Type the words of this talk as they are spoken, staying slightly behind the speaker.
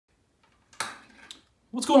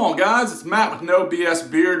What's going on, guys? It's Matt with No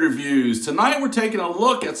BS Beard Reviews. Tonight we're taking a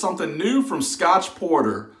look at something new from Scotch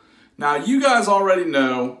Porter. Now, you guys already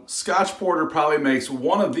know Scotch Porter probably makes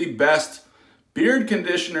one of the best beard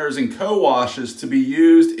conditioners and co-washes to be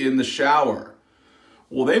used in the shower.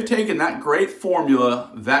 Well, they've taken that great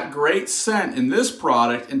formula, that great scent in this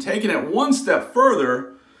product, and taken it one step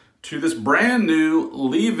further to this brand new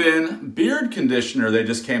leave-in beard conditioner they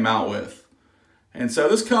just came out with. And so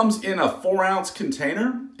this comes in a 4-ounce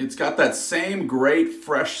container. It's got that same great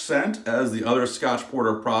fresh scent as the other Scotch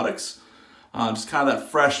Porter products. Just kind of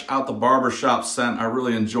that fresh out the barbershop scent. I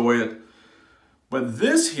really enjoy it. But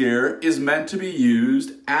this here is meant to be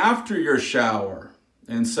used after your shower.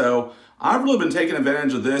 And so I've really been taking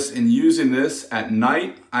advantage of this and using this at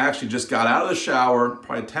night. I actually just got out of the shower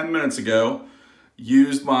probably 10 minutes ago,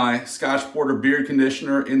 used my Scotch Porter beard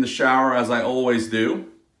conditioner in the shower as I always do.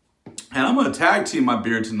 And I'm going to tag team my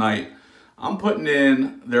beard tonight. I'm putting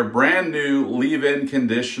in their brand new leave-in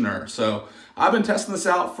conditioner. So I've been testing this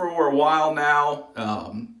out for a while now.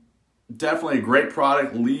 Definitely a great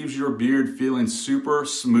product. Leaves your beard feeling super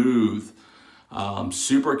smooth,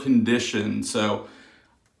 super conditioned. So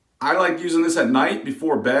I like using this at night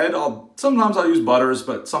before bed. Sometimes I'll use butters,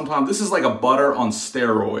 but sometimes this is like a butter on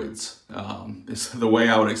steroids. Is the way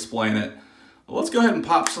I would explain it. Well, let's go ahead and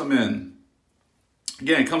pop some in.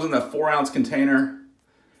 Again, it comes in that 4-ounce container.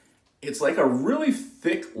 It's like a really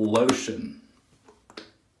thick lotion.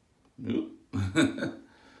 And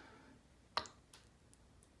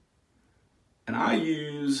I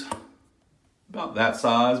use about that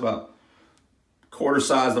size, about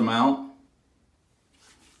quarter-sized amount.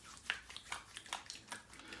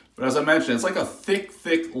 But as I mentioned, it's like a thick,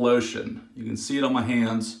 thick lotion. You can see it on my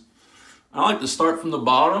hands. I like to start from the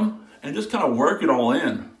bottom and just kind of work it all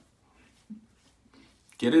in.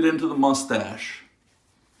 Get it into the mustache.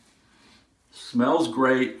 Smells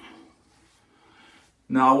great.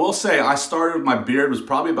 Now I will say I started, my beard was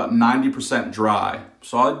probably about 90% dry.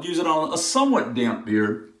 So I'd use it on a somewhat damp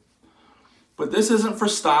beard. But this isn't for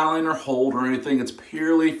styling or hold or anything. It's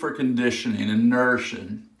purely for conditioning and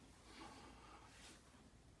nourishing.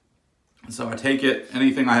 And so I take it,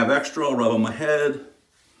 anything I have extra, I'll rub on my head.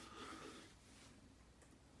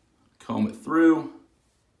 Comb it through.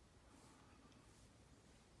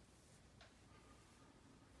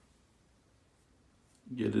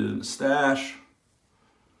 Get it in the stash.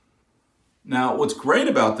 Now, what's great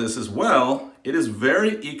about this as well, it is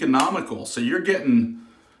very economical. So you're getting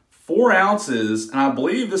 4 ounces, and I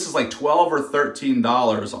believe this is like $12 or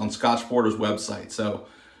 $13 on Scotch Porter's website. So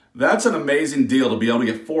that's an amazing deal to be able to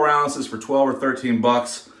get 4 ounces for 12 or 13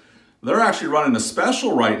 bucks. They're actually running a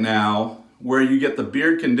special right now where you get the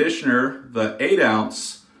beard conditioner, the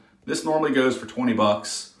 8-ounce. This normally goes for 20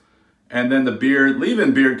 bucks. And then the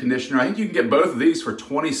leave-in beard conditioner, I think you can get both of these for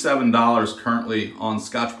 $27 currently on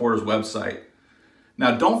Scotch Porter's website.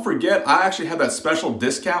 Now don't forget, I actually have that special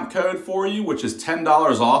discount code for you, which is $10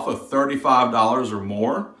 off of $35 or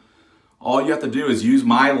more. All you have to do is use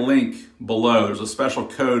my link below. There's a special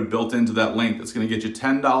code built into that link that's gonna get you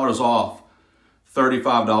 $10 off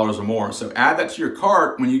 $35 or more. So add that to your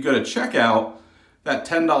cart. When you go to checkout, that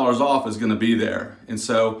 $10 off is gonna be there. And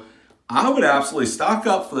so I would absolutely stock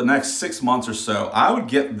up for the next 6 months or so. I would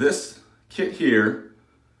get this kit here,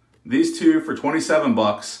 these two for 27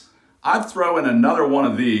 bucks. I'd throw in another one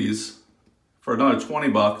of these for another 20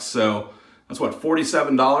 bucks. So that's what,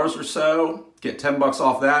 $47 or so? Get 10 bucks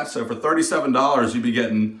off that. So for $37, you'd be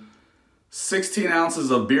getting 16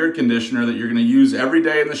 ounces of beard conditioner that you're gonna use every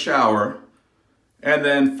day in the shower, and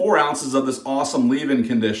then 4 ounces of this awesome leave-in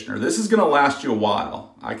conditioner. This is gonna last you a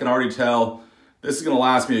while. I can already tell. This is gonna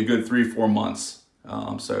last me a good 3-4 months.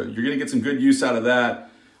 So you're gonna get some good use out of that.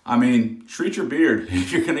 I mean, treat your beard.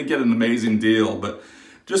 You're gonna get an amazing deal. But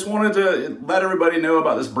just wanted to let everybody know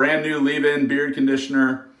about this brand new leave-in beard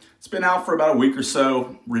conditioner. It's been out for about a week or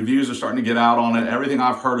so. Reviews are starting to get out on it. Everything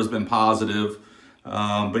I've heard has been positive.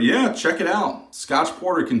 But yeah, check it out. Scotch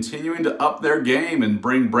Porter continuing to up their game and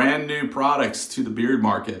bring brand new products to the beard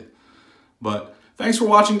market. But thanks for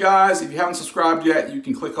watching, guys. If you haven't subscribed yet, you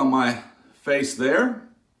can click on my face there.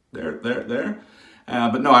 But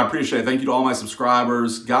no, I appreciate it. Thank you to all my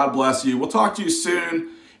subscribers. God bless you. We'll talk to you soon.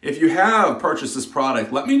 If you have purchased this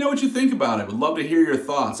product, let me know what you think about it. Would love to hear your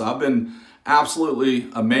thoughts. I've been absolutely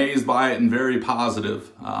amazed by it and very positive.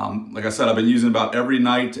 Like I said, I've been using it about every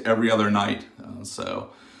night to every other night. So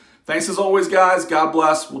thanks as always, guys. God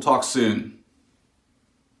bless. We'll talk soon.